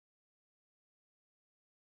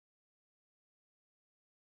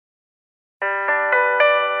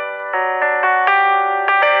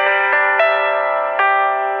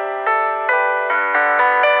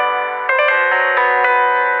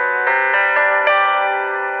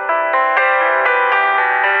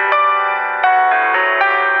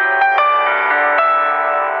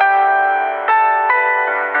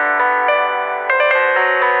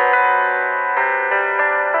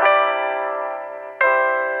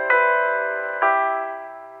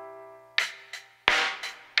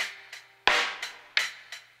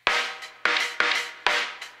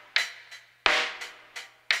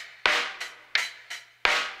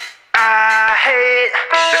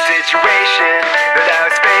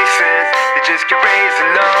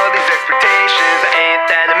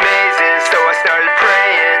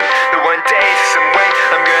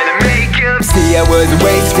wasn't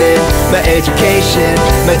wasted. My education,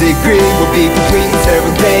 my degree will be complete in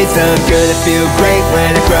several days. I'm gonna feel great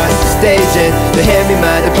when I cross the stage and they hand me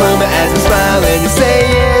my diploma as I'm smiling and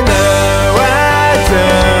saying, oh, I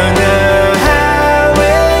don't know how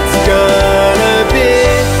it's gonna be,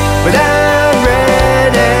 but I'm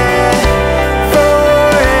ready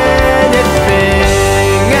for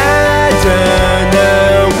anything. I don't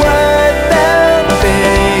know what they'll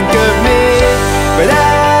think of me, but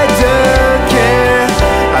I don't care,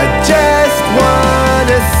 I just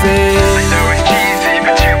wanna sing. I know it's cheesy,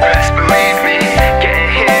 but you best believe me, getting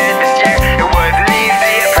here this year, it wasn't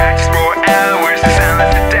easy. I practiced 4 hours, the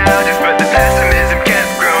silence the doubters, but the pessimism kept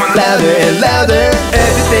growing louder and louder.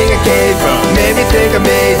 Everything I gave up made me think I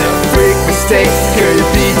made a freak mistake. Could it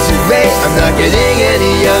be too late? I'm not getting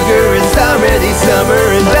any younger. It's already summer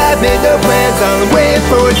and I've made no plans. All I'm waiting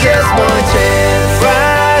for is just one chance.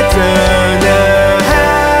 I don't